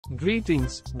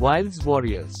Greetings, Wilds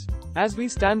Warriors. As we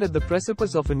stand at the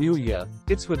precipice of a new year,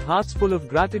 it's with hearts full of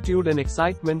gratitude and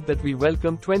excitement that we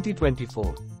welcome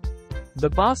 2024. The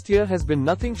past year has been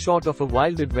nothing short of a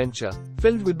wild adventure,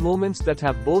 filled with moments that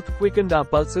have both quickened our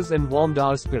pulses and warmed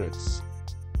our spirits.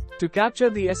 To capture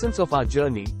the essence of our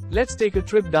journey, let's take a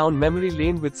trip down memory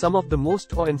lane with some of the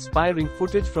most awe-inspiring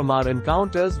footage from our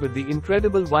encounters with the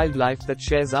incredible wildlife that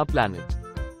shares our planet.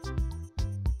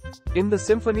 In the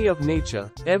symphony of nature,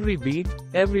 every beat,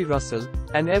 every rustle,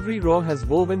 and every roar has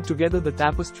woven together the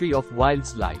tapestry of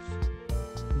wild's life.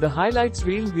 The highlights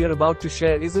reel we're about to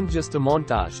share isn't just a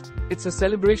montage, it's a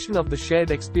celebration of the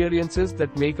shared experiences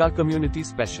that make our community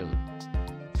special.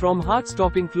 From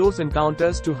heart-stopping close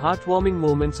encounters to heartwarming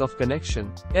moments of connection,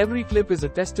 every clip is a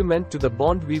testament to the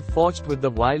bond we've forged with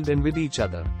the wild and with each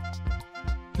other.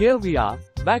 Here we are,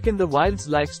 back in the Wild's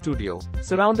Life studio,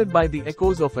 surrounded by the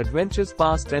echoes of adventures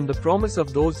past and the promise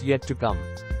of those yet to come.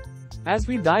 As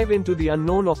we dive into the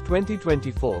unknown of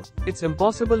 2024, it's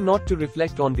impossible not to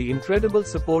reflect on the incredible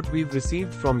support we've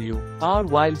received from you, our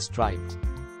Wilds tribe.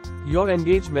 Your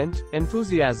engagement,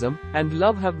 enthusiasm, and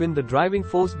love have been the driving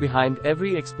force behind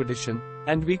every expedition,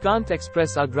 and we can't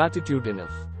express our gratitude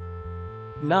enough.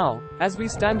 Now, as we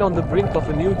stand on the brink of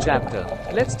a new chapter,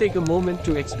 let's take a moment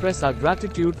to express our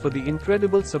gratitude for the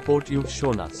incredible support you've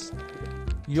shown us.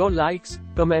 Your likes,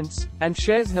 comments, and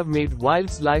shares have made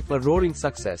Wild's Life a roaring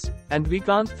success, and we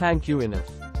can't thank you enough.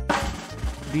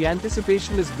 The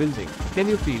anticipation is building, can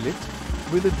you feel it?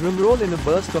 With a drumroll and a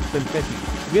burst of confetti,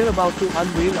 we're about to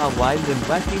unveil our wild and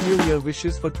wacky New Year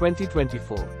wishes for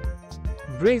 2024.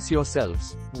 Brace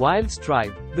yourselves, Wild's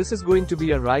tribe, this is going to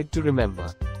be a ride to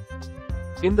remember.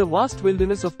 In the vast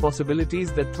wilderness of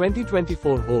possibilities that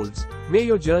 2024 holds, may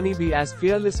your journey be as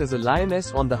fearless as a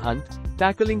lioness on the hunt,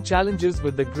 tackling challenges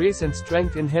with the grace and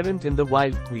strength inherent in the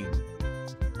wild queen.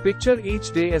 Picture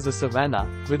each day as a savanna,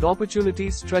 with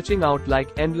opportunities stretching out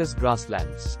like endless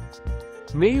grasslands.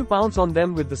 May you pounce on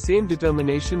them with the same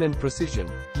determination and precision,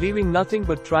 leaving nothing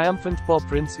but triumphant paw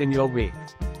prints in your wake.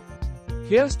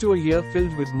 Here's to a year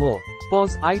filled with more,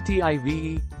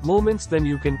 moments than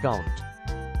you can count.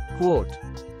 Quote,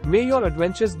 may your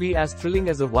adventures be as thrilling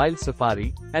as a wild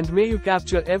safari, and may you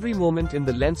capture every moment in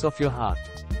the lens of your heart.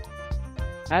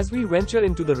 As we venture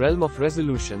into the realm of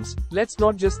resolutions, let's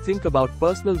not just think about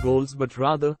personal goals but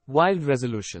rather, wild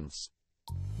resolutions.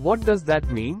 What does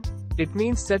that mean? It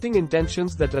means setting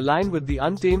intentions that align with the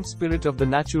untamed spirit of the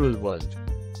natural world.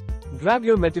 Grab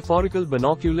your metaphorical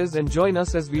binoculars and join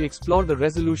us as we explore the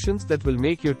resolutions that will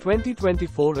make your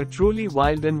 2024 a truly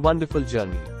wild and wonderful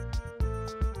journey.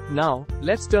 Now,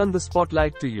 let's turn the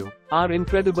spotlight to you, our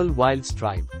incredible Wilds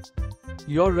tribe.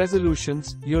 Your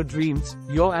resolutions, your dreams,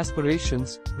 your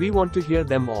aspirations, we want to hear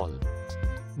them all.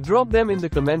 Drop them in the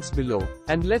comments below,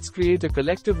 and let's create a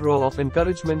collective roar of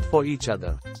encouragement for each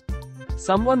other.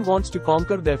 Someone wants to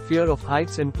conquer their fear of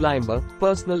heights and climb a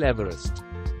personal Everest.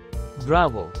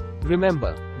 Bravo!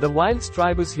 Remember, the Wilds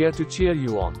tribe is here to cheer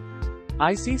you on.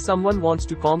 I see someone wants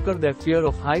to conquer their fear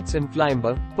of heights and climb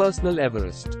a personal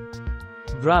Everest.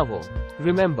 Bravo!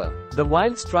 Remember, the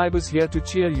Wilds tribe is here to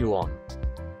cheer you on.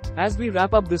 As we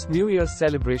wrap up this New Year's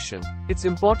celebration, it's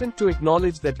important to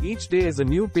acknowledge that each day is a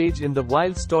new page in the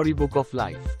wild storybook of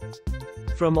life.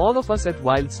 From all of us at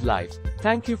Wild's Life,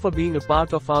 thank you for being a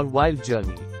part of our wild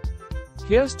journey.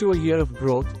 Here's to a year of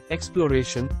growth,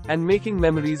 exploration, and making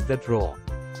memories that roar.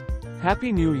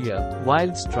 Happy New Year,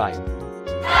 Wild's tribe.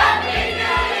 Happy New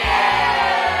Year!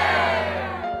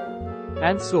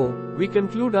 And so, we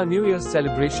conclude our New Year's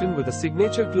celebration with a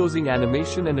signature closing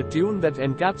animation and a tune that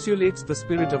encapsulates the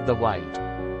spirit of the wild.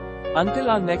 Until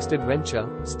our next adventure,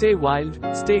 stay wild,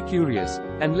 stay curious,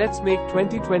 and let's make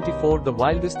 2024 the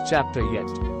wildest chapter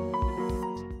yet.